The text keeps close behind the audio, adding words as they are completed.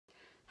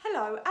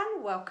Hello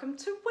and welcome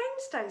to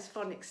Wednesday's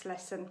phonics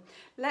lesson.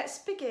 Let's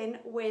begin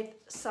with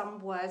some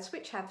words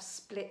which have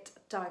split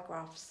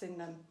digraphs in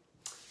them.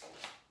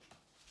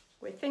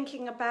 We're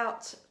thinking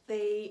about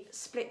the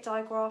split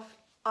digraph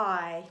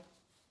I.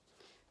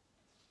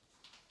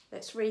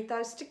 Let's read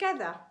those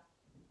together.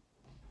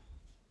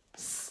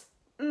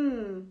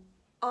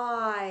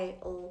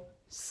 I'll,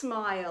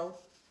 smile.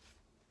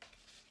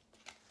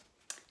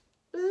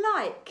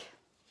 Like.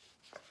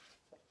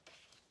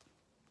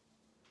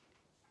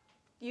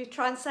 You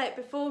try and say it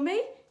before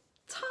me.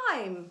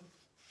 Time.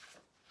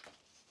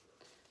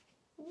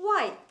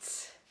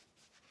 White.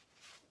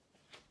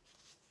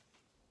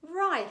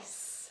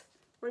 Rice.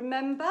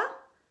 Remember,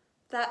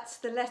 that's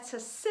the letter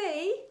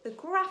C. The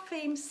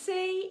grapheme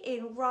C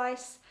in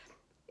rice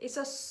is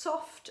a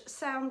soft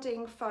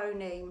sounding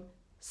phoneme.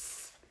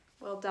 S.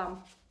 Well done.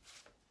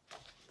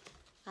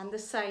 And the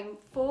same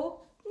for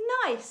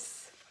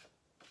nice.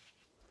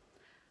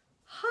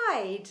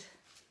 Hide.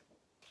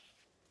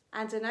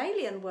 And an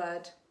alien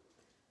word.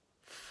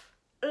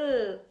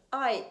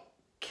 Ike.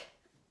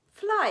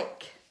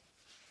 Flike.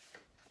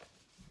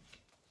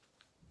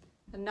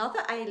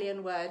 Another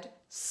alien word.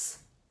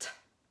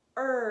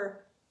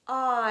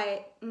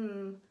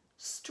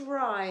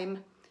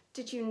 Strime.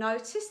 Did you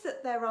notice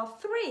that there are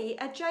 3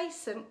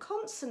 adjacent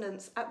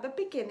consonants at the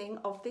beginning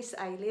of this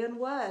alien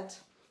word?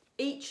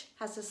 Each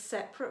has a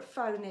separate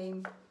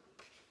phoneme.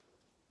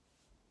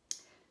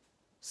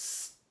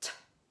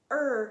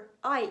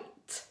 Ite.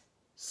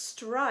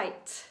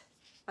 Strite,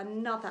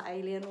 another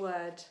alien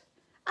word.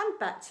 And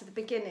back to the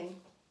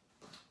beginning.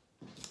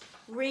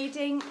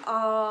 Reading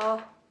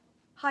our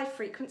high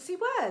frequency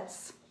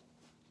words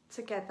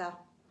together.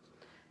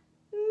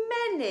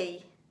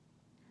 Many,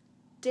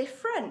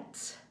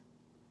 different,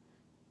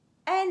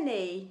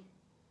 any,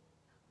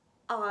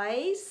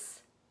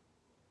 eyes,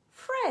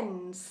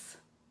 friends.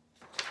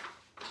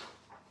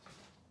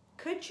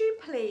 Could you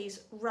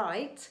please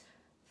write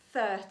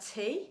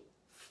 30,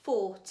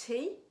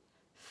 40,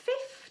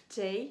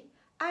 50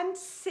 and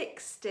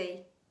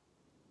 60.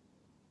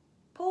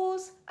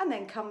 Pause and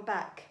then come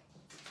back.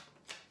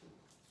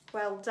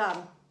 Well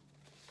done.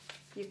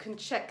 You can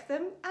check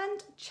them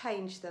and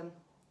change them.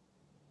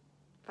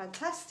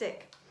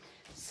 Fantastic.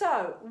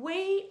 So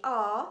we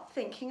are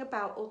thinking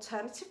about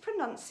alternative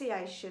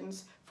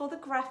pronunciations for the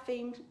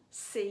grapheme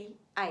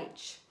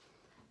CH.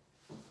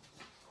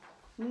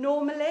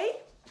 Normally,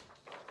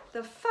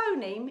 the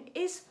phoneme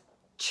is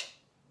ch.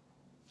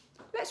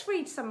 Let's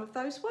read some of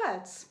those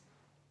words.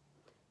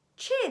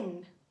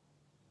 Chin,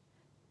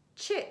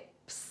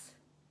 chips,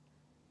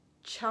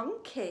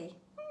 chunky.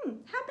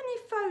 How many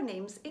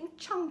phonemes in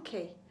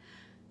chunky?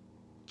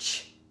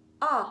 Ch,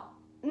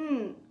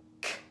 k,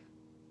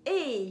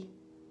 e.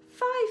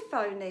 5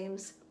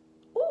 phonemes.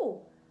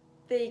 Oh,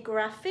 the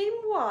grapheme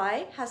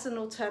Y has an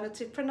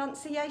alternative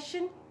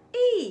pronunciation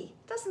E,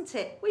 doesn't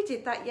it? We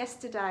did that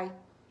yesterday.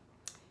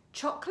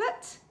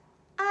 Chocolate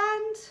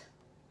and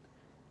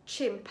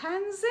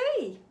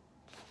chimpanzee.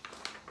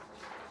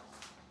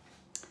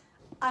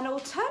 An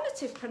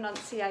alternative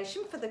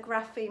pronunciation for the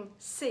grapheme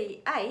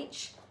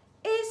CH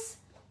is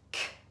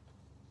K.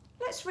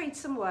 Let's read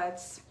some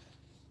words.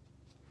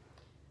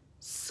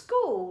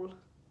 School,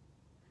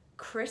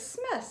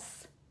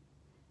 Christmas,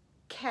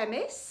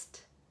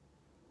 chemist,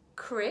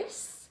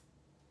 Chris,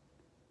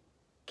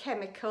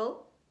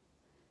 chemical,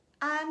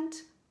 and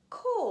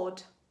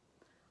chord.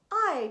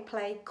 I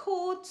play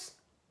chords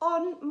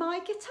on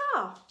my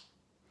guitar.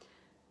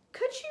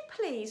 Could you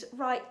please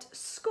write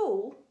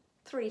school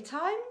 3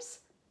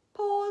 times?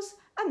 Pause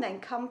and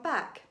then come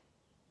back.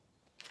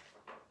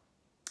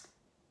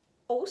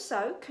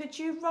 Also, could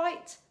you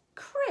write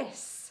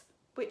Chris,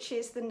 which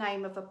is the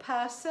name of a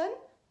person?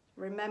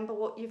 Remember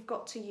what you've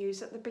got to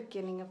use at the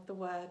beginning of the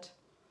word.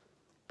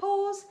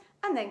 Pause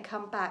and then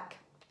come back.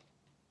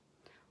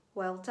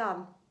 Well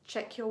done.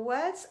 Check your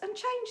words and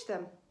change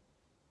them.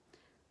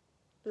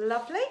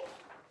 Lovely.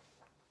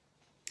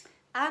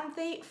 And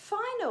the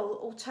final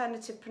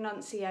alternative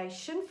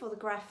pronunciation for the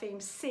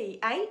grapheme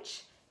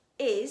CH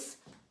is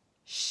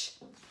sh.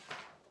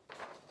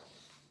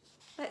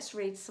 Let's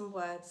read some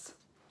words.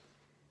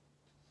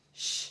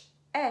 Chef.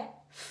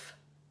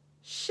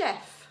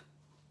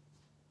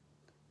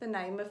 The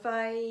name of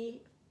a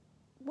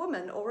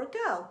woman or a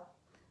girl.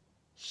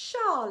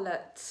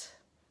 Charlotte.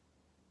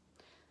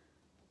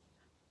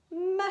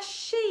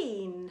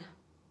 Machine.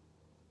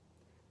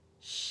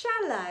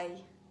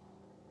 Chalet.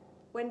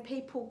 When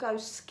people go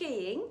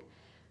skiing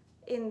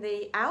in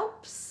the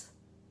Alps,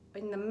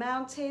 in the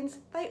mountains,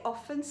 they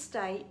often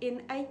stay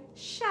in a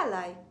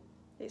chalet.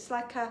 It's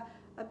like a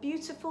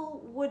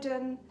beautiful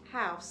wooden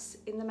house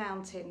in the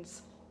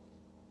mountains.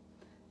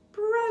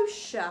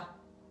 Brochure.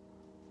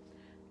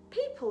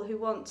 People who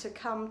want to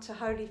come to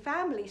Holy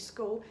Family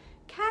School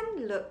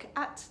can look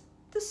at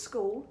the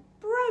school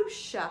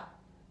brochure.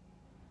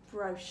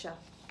 Brochure.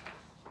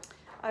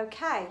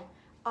 Okay,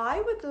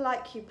 I would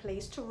like you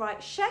please to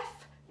write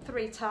chef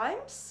 3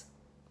 times,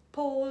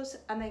 pause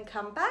and then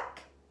come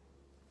back.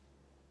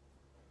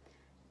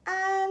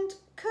 And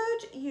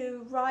could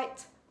you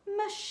write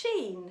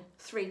machine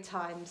 3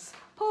 times.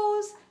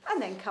 Pause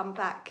and then come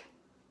back.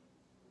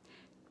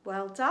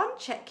 Well done.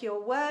 Check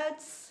your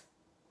words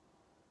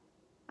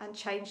and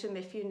change them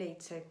if you need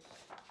to.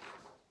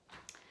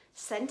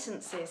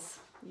 Sentences.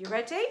 You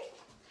ready?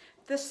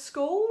 The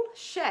school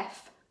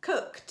chef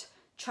cooked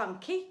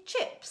chunky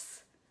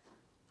chips.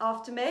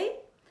 After me.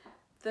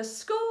 The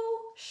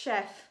school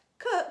chef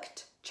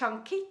cooked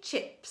chunky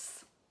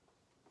chips.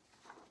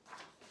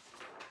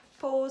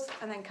 Pause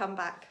and then come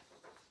back.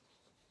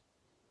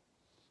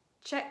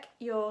 Check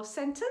your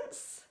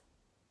sentence.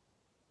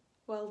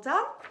 Well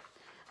done.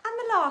 And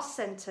the last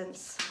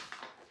sentence.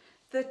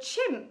 The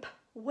chimp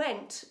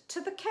went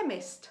to the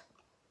chemist.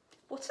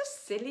 What a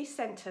silly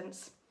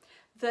sentence.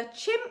 The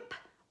chimp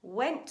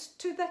went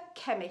to the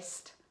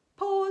chemist.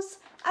 Pause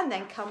and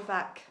then come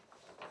back.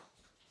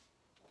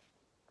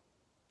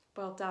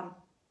 Well done.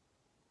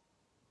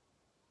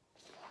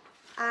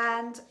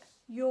 And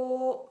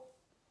your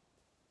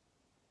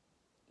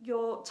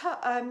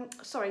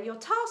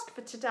task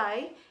for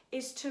today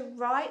is to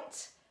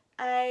write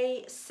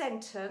a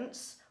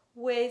sentence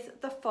with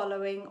the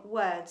following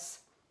words: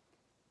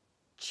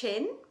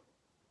 chin,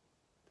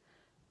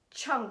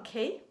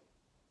 chunky,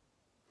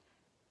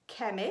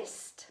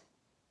 chemist,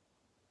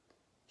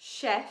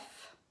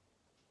 chef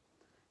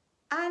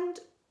and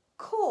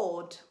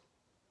cord.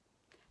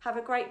 Have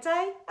a great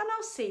day and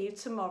I'll see you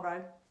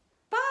tomorrow.